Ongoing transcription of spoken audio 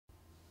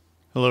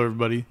Hello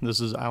everybody, this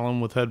is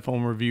Alan with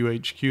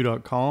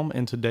HeadphoneReviewHQ.com,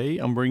 and today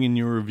I'm bringing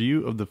you a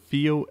review of the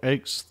Fiio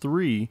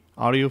X3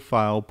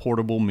 audiophile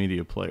portable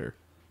media player.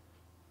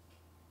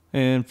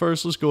 And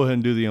first, let's go ahead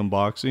and do the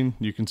unboxing.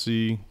 You can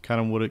see kind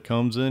of what it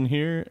comes in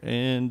here,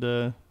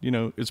 and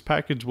it's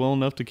packaged well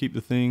enough to keep the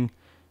thing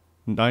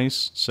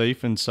nice,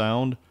 safe, and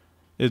sound.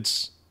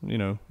 It's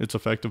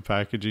effective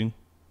packaging.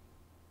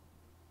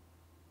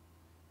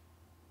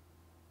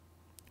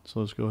 So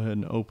let's go ahead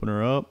and open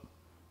her up.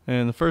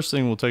 And the first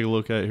thing we'll take a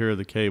look at here are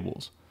the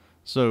cables.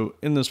 So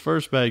in this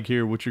first bag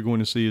here, what you're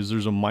going to see is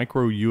there's a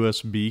micro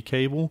USB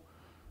cable.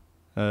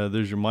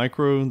 There's your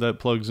micro that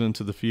plugs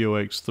into the Fiio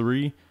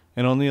X3,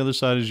 and on the other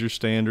side is your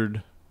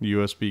standard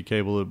USB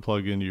cable that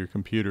plug into your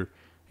computer.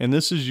 And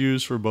this is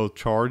used for both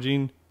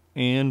charging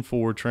and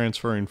for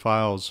transferring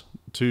files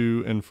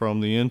to and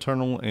from the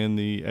internal and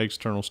the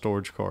external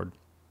storage card.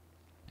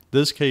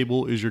 This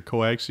cable is your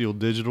coaxial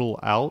digital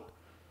out.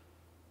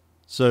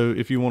 So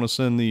if you want to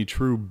send the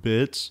true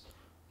bits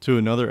to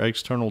another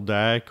external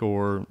DAC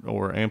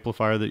or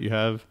amplifier that you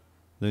have,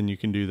 then you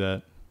can do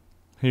that.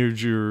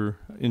 Here's your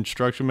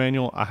instruction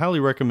manual. I highly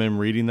recommend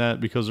reading that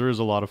because there is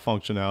a lot of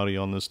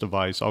functionality on this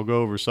device. I'll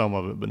go over some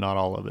of it, but not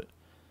all of it.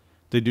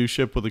 They do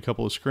ship with a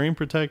couple of screen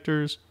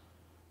protectors.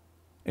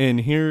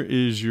 And here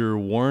is your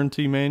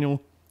warranty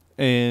manual.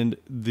 And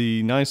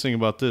the nice thing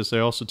about this, they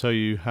also tell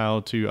you how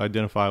to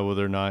identify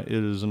whether or not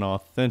it is an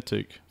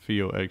authentic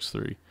Fiio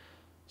X3.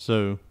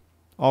 So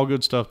all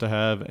good stuff to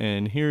have.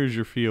 And here's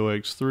your Fiio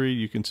X3.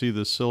 You can see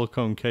the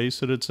silicone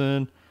case that it's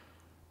in.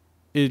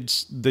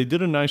 They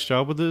did a nice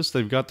job with this.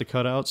 They've got the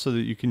cutout so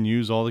that you can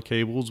use all the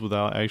cables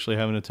without actually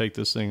having to take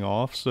this thing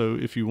off. So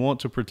if you want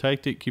to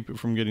protect it, keep it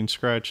from getting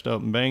scratched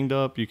up and banged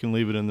up, you can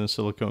leave it in the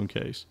silicone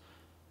case.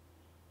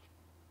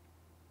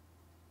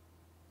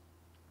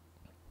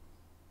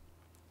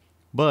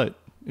 But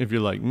if you're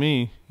like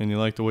me and you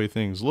like the way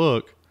things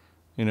look,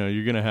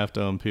 you're going to have to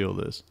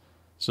unpeel this.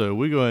 So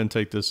we go ahead and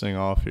take this thing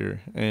off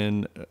here.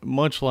 And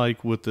much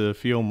like with the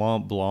Fiio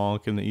Mont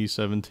Blanc and the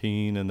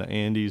E17 and the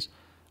Andes,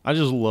 I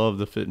just love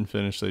the fit and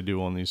finish they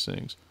do on these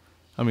things.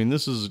 I mean,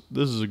 this is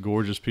a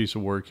gorgeous piece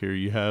of work here.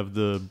 You have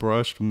the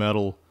brushed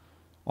metal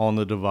on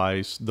the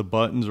device. The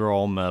buttons are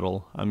all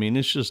metal. I mean,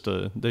 it's just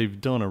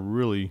they've done a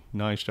really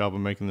nice job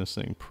of making this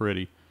thing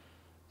pretty.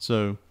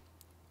 So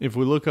if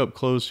we look up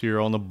close here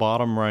on the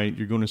bottom right,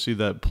 you're going to see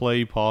that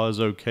play, pause,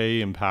 OK,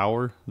 and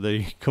power.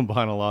 They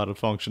combine a lot of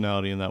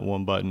functionality in that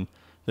one button.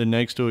 Then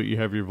next to it, you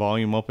have your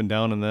volume up and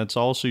down, and that's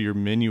also your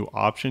menu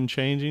option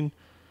changing.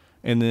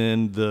 And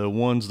then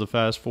the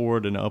fast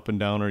forward and up and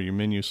down are your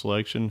menu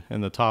selection.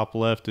 And the top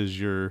left is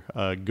your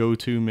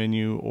go-to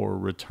menu or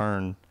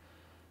return.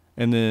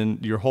 And then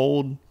your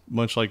hold,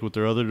 much like with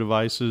their other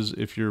devices,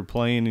 if you're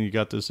playing and you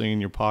got this thing in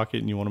your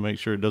pocket and you want to make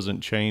sure it doesn't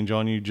change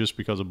on you just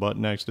because a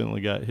button accidentally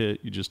got hit,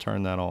 you just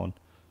turn that on.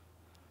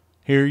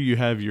 Here you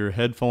have your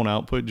headphone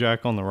output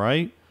jack on the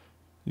right.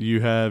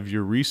 You have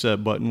your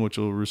reset button, which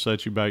will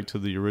reset you back to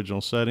the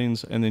original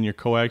settings, and then your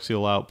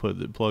coaxial output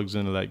that plugs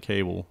into that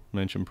cable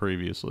mentioned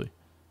previously.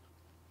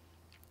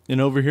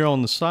 And over here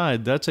on the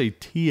side, that's a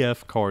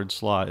TF card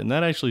slot, and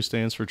that actually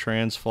stands for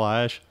Trans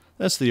Flash.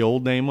 That's the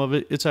old name of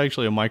it. It's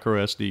actually a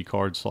MicroSD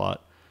card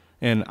slot.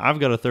 And I've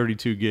got a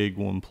 32 gig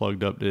one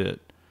plugged up to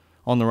it.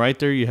 On the right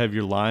there, you have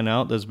your line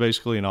out. That's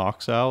basically an aux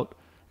out.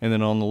 And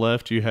then on the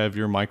left, you have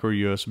your micro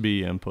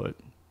USB input.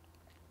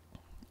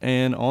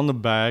 And on the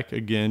back,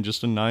 again,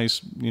 just a nice,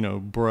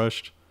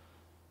 brushed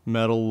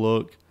metal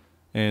look.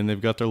 And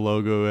they've got their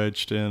logo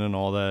etched in and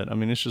all that. I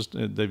mean, it's just,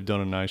 they've done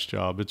a nice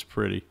job. It's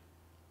pretty.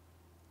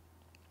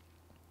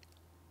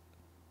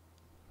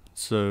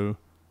 So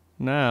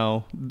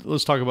now,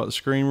 let's talk about the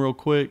screen real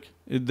quick.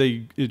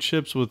 It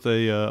ships with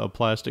a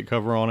plastic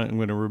cover on it. I'm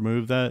going to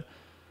remove that.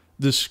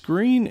 The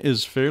screen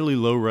is fairly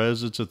low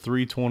res. It's a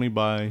 320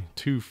 by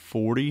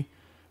 240,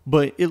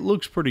 but it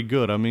looks pretty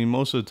good. I mean,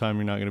 most of the time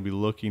you're not going to be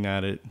looking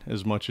at it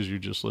as much as you're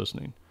just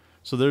listening.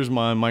 So there's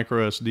my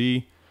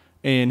MicroSD.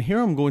 And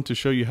here I'm going to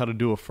show you how to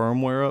do a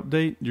firmware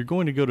update. You're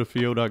going to go to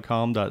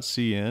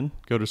fio.com.cn,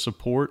 go to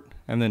support,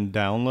 and then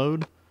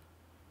download.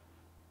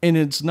 And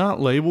it's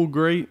not labeled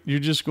great. You're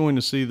just going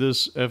to see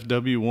this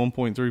FW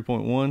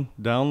 1.3.1.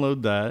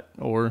 Download that,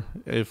 or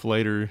if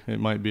later it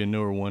might be a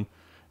newer one.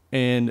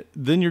 And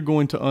then you're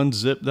going to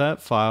unzip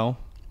that file.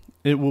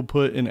 It will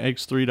put an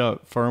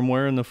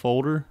x3.firmware in the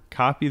folder.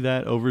 Copy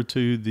that over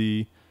to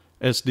the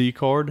SD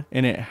card,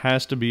 and it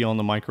has to be on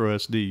the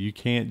MicroSD. You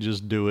can't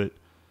just do it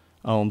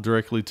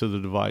directly to the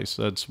device.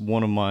 That's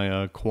one of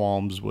my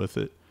qualms with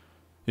it.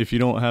 If you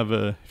don't have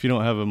a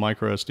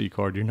MicroSD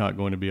card, you're not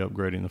going to be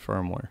upgrading the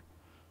firmware.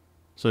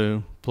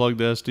 So plug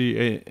the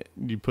SD,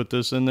 you put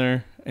this in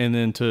there, and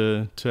then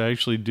to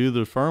actually do the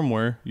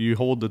firmware, you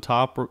hold the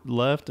top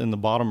left and the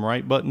bottom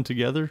right button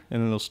together,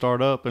 and it'll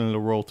start up and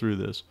it'll roll through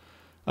this.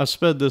 I've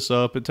sped this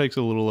up. It takes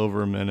a little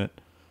over a minute.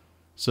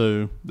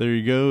 So there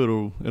you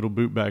go. It'll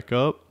boot back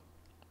up.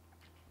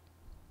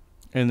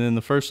 And then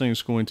the first thing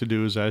it's going to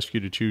do is ask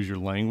you to choose your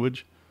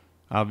language.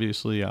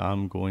 Obviously,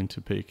 I'm going to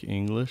pick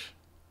English.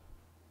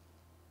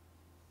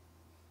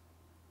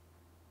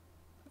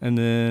 And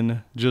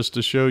then just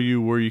to show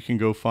you where you can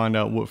go find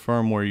out what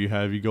firmware you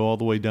have, you go all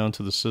the way down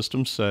to the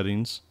system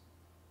settings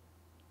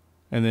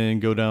and then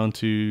go down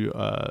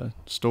to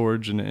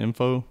storage and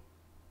info.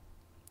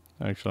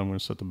 Actually, I'm going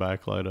to set the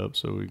backlight up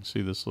so we can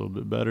see this a little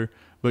bit better.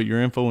 But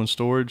your info and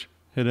storage,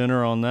 hit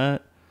enter on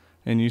that,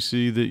 and you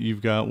see that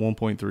you've got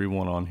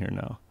 1.31 on here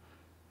now.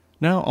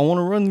 Now, I want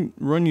to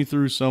run you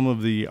through some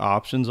of the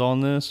options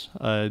on this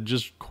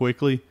just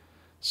quickly.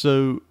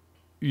 So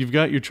you've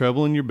got your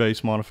treble and your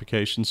bass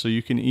modification, so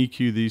you can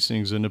EQ these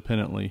things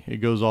independently. It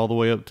goes all the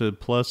way up to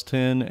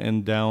 +10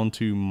 and down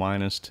to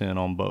 -10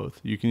 on both.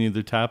 You can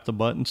either tap the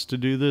buttons to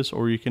do this,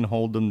 or you can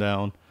hold them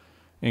down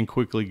and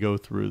quickly go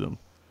through them.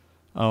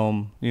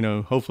 You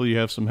know, hopefully you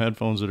have some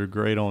headphones that are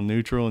great on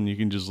neutral and you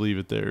can just leave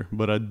it there.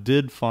 But I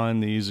did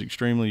find these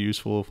extremely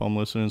useful if I'm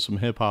listening to some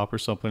hip hop or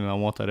something and I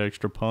want that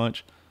extra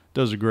punch. It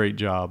does a great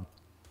job.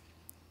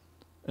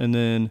 And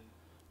then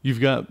you've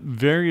got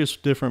various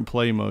different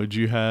play modes.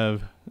 You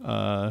have,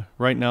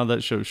 right now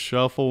that shows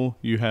shuffle,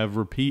 you have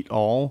repeat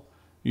all,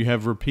 you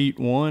have repeat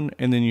one,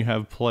 and then you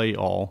have play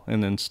all,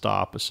 and then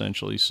stop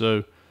essentially.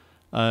 So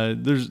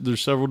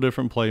there's several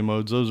different play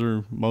modes. Those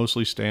are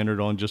mostly standard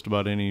on just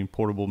about any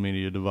portable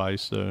media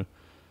device, so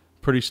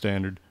pretty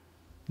standard.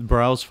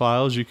 Browse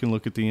files, you can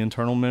look at the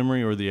internal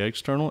memory or the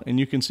external, and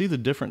you can see the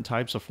different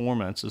types of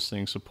formats this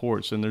thing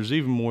supports. And there's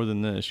even more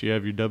than this. You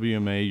have your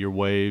WMA, your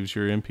waves,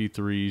 your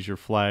MP3s, your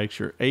FLACs,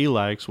 your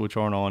ALACs, which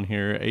aren't on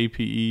here,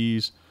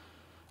 APEs.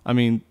 I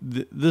mean,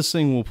 this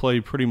thing will play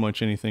pretty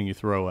much anything you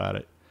throw at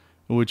it,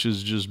 which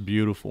is just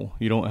beautiful.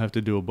 You don't have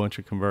to do a bunch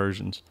of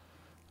conversions.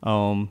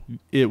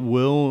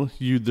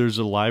 There's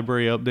a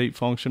library update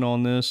function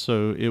on this,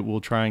 so it will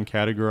try and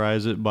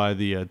categorize it by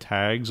the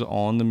tags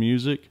on the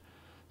music.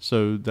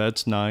 So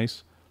that's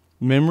nice.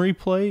 Memory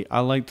play,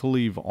 I like to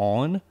leave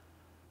on.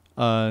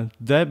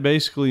 That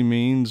basically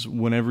means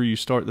whenever you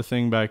start the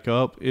thing back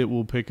up, it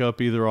will pick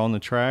up either on the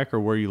track or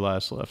where you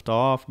last left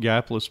off.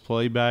 Gapless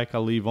playback, I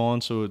leave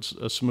on, so it's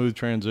a smooth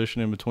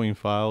transition in between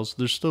files.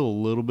 There's still a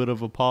little bit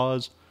of a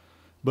pause,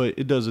 but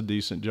it does a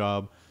decent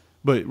job.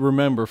 But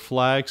remember,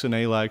 FLACs and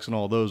ALACs and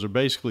all those are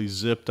basically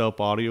zipped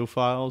up audio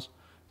files,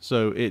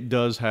 so it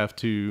does have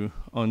to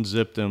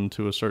unzip them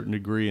to a certain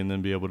degree and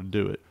then be able to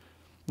do it.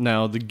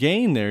 Now, the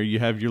gain there, you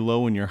have your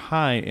low and your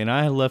high, and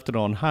I left it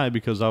on high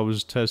because I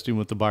was testing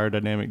with the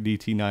Beyerdynamic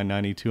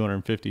DT990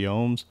 250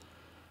 ohms.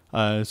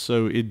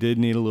 So it did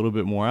need a little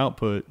bit more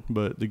output,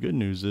 but the good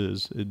news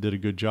is it did a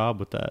good job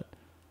with that.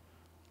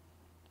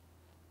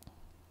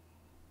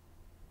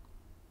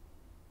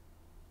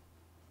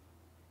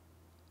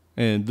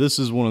 And this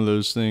is one of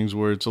those things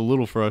where it's a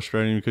little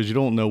frustrating because you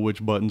don't know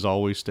which buttons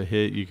always to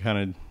hit. You kind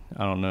of,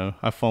 I don't know.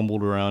 I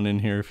fumbled around in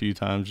here a few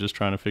times just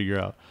trying to figure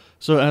out.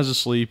 So as a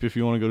sleep, if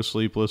you want to go to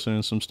sleep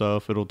listening to some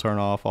stuff, it'll turn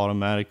off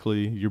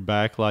automatically. Your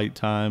backlight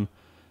time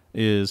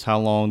is how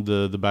long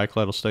the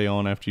backlight will stay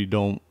on after you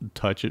don't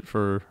touch it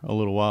for a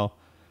little while.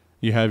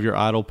 You have your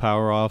idle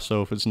power off,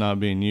 so if it's not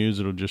being used,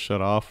 it'll just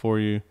shut off for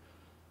you.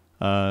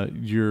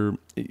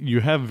 You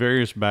have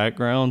various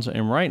backgrounds,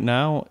 and right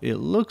now it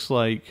looks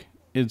like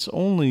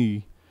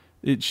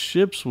it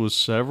ships with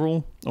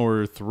several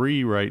or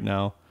 3 right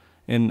now,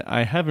 and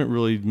I haven't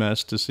really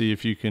messed to see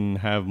if you can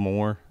have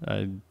more.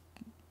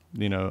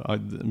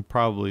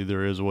 Probably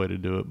there is a way to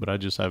do it, but I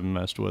just haven't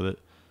messed with it.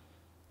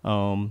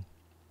 And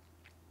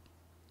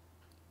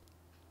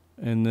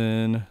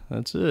then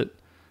that's it.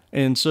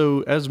 And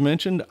so, as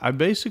mentioned, I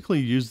basically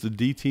used the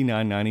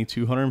DT990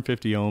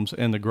 250 ohms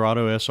and the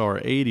Grotto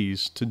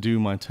SR80s to do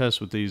my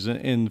test with these,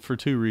 and for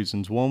 2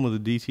 reasons. One,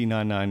 with the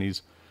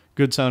DT990s,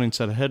 good sounding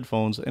set of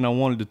headphones, and I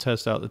wanted to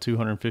test out the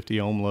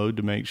 250 ohm load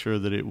to make sure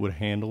that it would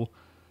handle,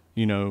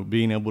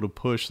 being able to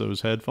push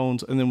those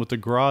headphones. And then with the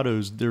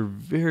Grottos, they're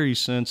very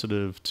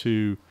sensitive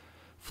to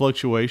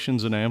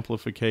fluctuations in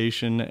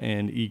amplification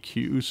and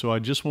EQ, so I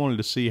just wanted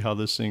to see how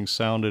this thing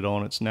sounded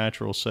on its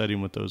natural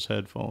setting with those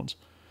headphones.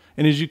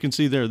 And as you can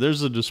see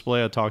there's the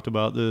display I talked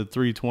about, the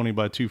 320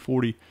 by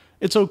 240.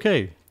 It's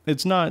okay.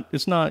 It's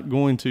not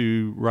going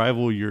to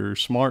rival your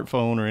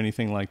smartphone or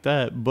anything like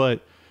that,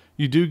 but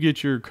you do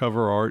get your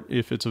cover art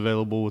if it's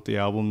available with the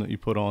album that you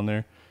put on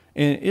there.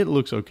 And it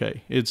looks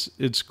okay.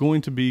 It's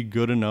going to be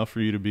good enough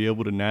for you to be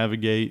able to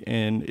navigate,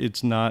 and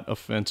it's not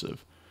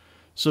offensive.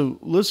 So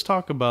let's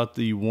talk about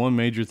the one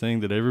major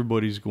thing that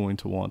everybody's going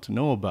to want to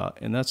know about,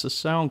 and that's the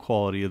sound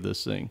quality of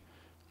this thing.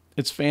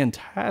 It's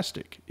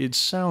fantastic. It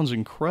sounds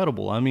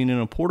incredible. I mean, in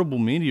a portable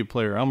media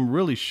player, I'm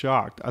really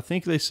shocked. I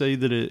think they say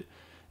that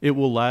it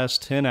will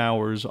last 10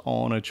 hours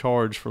on a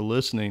charge for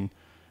listening.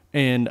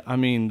 And I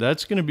mean,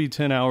 that's going to be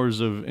 10 hours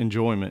of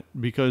enjoyment,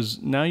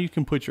 because now you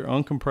can put your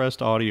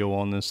uncompressed audio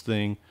on this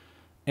thing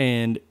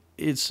and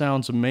it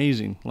sounds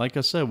amazing. Like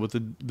I said, with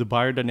the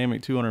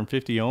Beyerdynamic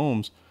 250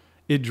 ohms,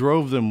 it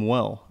drove them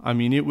well. I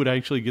mean, it would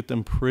actually get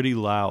them pretty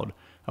loud.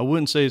 I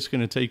wouldn't say it's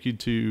going to take you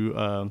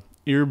to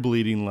ear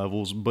bleeding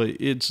levels, but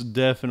it's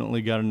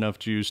definitely got enough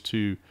juice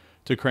to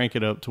crank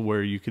it up to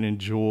where you can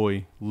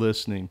enjoy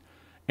listening.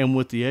 And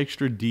with the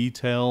extra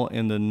detail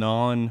and the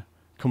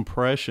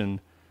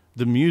non-compression,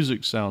 the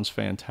music sounds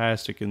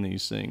fantastic in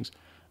these things.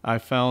 I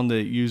found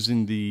that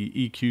using the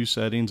EQ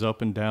settings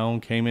up and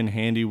down came in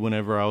handy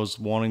whenever I was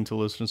wanting to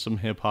listen to some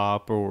hip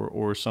hop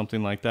or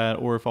something like that,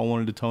 or if I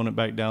wanted to tone it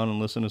back down and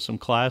listen to some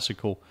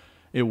classical,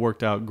 it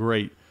worked out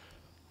great.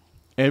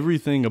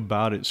 Everything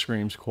about it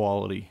screams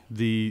quality.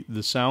 The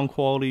sound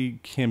quality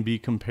can be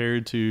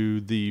compared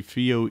to the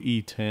Fiio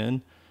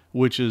X3,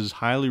 which is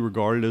highly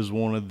regarded as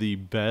one of the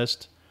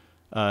best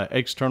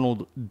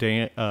external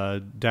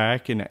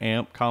DAC and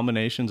amp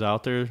combinations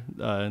out there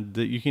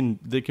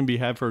that can be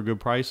had for a good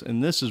price,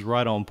 and this is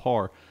right on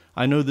par.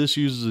 I know this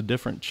uses a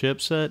different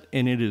chipset,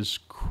 and it is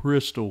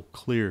crystal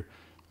clear.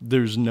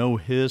 There's no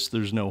hiss,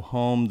 there's no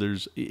hum,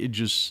 it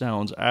just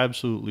sounds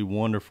absolutely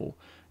wonderful.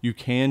 You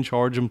can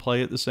charge and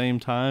play at the same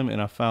time,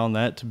 and I found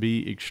that to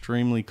be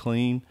extremely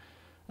clean.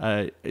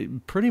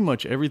 Pretty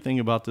much everything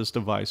about this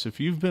device, if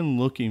you've been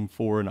looking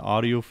for an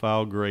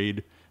audiophile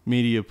grade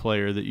media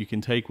player that you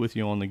can take with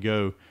you on the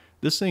go,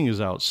 this thing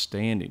is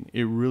outstanding.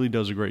 It really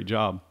does a great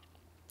job.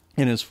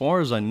 And as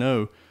far as I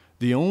know,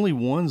 the only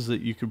ones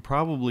that you could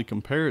probably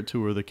compare it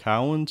to are the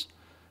Cowens.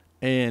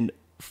 And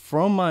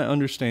from my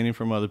understanding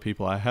from other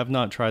people, I have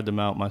not tried them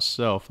out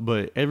myself,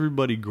 but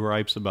everybody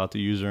gripes about the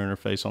user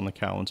interface on the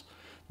Cowens.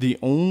 The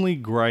only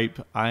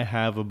gripe I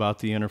have about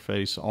the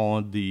interface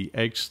on the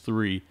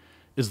X3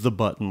 is the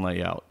button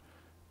layout.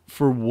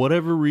 For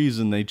whatever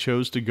reason, they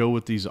chose to go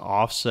with these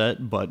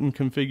offset button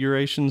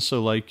configurations.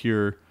 So like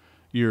your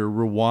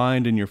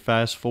rewind and your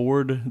fast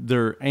forward,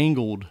 they're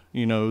angled.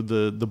 You know,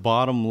 the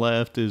bottom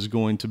left is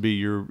going to be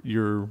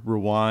your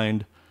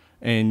rewind,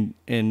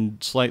 and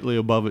slightly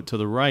above it to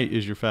the right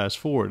is your fast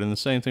forward. And the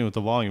same thing with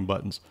the volume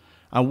buttons.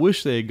 I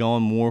wish they had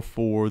gone more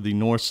for the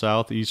north,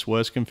 south, east,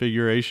 west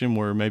configuration,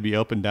 where maybe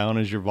up and down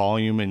is your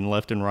volume and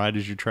left and right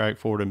is your track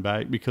forward and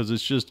back, because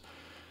it's just,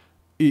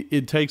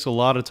 it takes a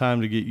lot of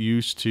time to get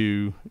used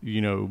to,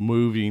 you know,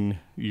 moving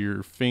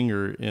your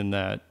finger in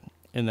that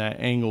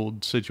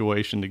angled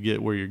situation to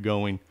get where you're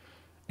going.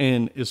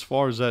 And as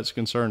far as that's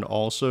concerned,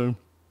 also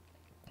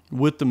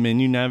with the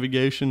menu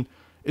navigation,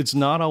 it's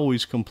not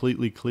always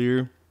completely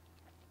clear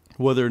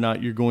whether or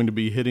not you're going to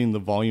be hitting the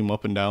volume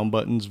up and down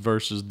buttons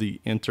versus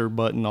the enter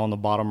button on the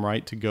bottom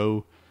right to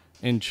go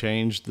and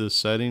change the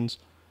settings.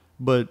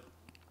 But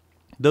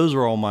those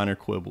are all minor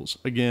quibbles.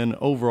 Again,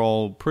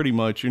 overall, pretty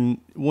much,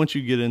 once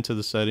you get into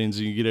the settings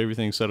and you get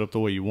everything set up the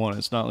way you want,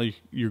 it's not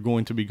like you're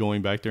going to be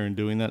going back there and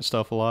doing that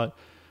stuff a lot.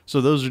 So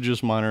those are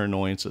just minor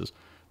annoyances.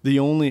 The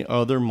only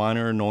other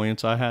minor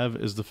annoyance I have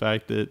is the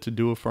fact that to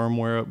do a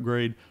firmware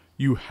upgrade,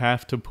 you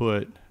have to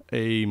put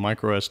a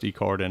MicroSD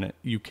card in it.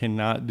 You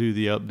cannot do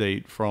the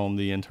update from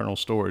the internal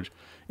storage.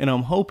 And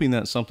I'm hoping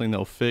that's something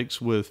they'll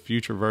fix with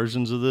future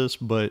versions of this,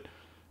 but,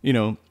 you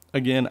know,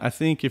 again, I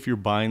think if you're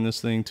buying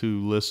this thing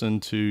to listen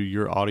to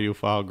your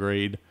audiophile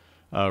grade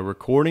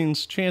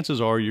recordings,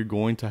 chances are you're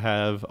going to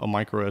have a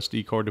micro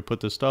SD card to put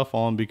this stuff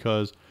on,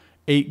 because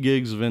 8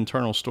 gigs of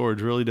internal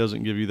storage really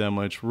doesn't give you that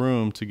much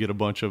room to get a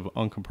bunch of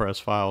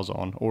uncompressed files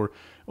on, or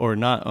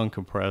not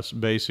uncompressed,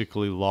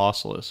 basically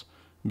lossless,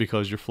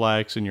 because your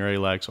FLACs and your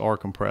ALACs are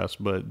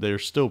compressed, but they're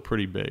still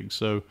pretty big.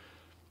 So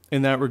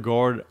in that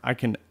regard, I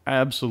can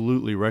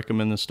absolutely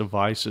recommend this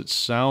device. It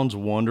sounds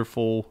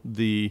wonderful.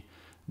 The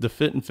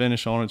fit and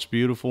finish on it's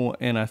beautiful,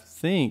 and I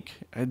think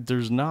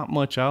there's not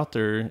much out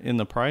there in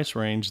the price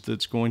range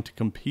that's going to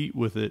compete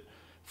with it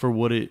for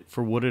what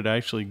it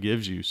actually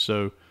gives you.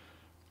 So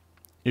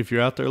if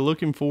you're out there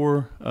looking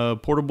for a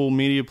portable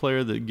media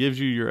player that gives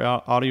you your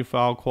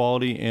audiophile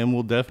quality and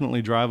will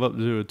definitely drive up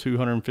to a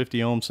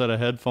 250 ohm set of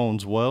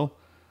headphones well,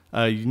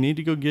 you need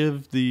to go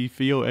give the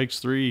Fiio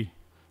X3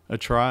 a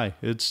try.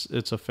 It's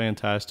a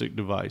fantastic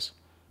device.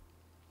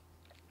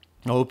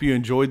 I hope you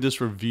enjoyed this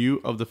review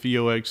of the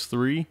Fiio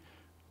X3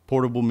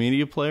 portable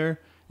media player.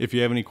 If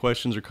you have any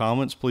questions or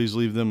comments, please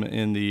leave them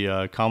in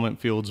the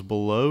comment fields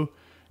below.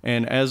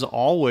 And as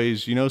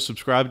always, you know,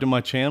 subscribe to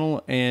my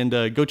channel, and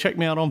go check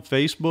me out on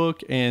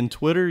Facebook and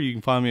Twitter. You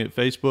can find me at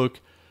Facebook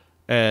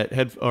at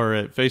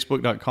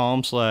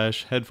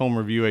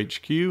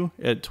facebook.com/headphonereviewhq.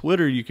 At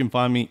Twitter, you can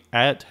find me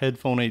at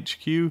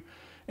headphonehq,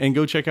 and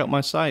go check out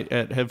my site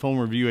at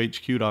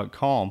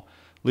headphonereviewhq.com.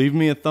 Leave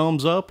me a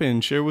thumbs up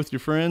and share with your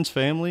friends,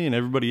 family, and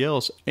everybody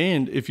else.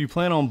 And if you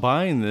plan on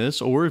buying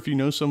this, or if you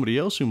know somebody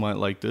else who might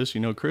like this,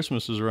 you know,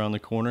 Christmas is around the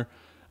corner,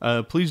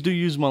 please do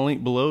use my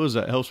link below, as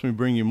that helps me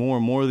bring you more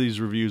and more of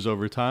these reviews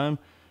over time.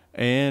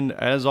 And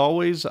as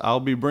always, I'll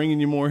be bringing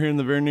you more here in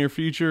the very near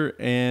future,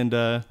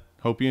 and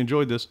hope you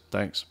enjoyed this.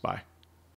 Thanks. Bye.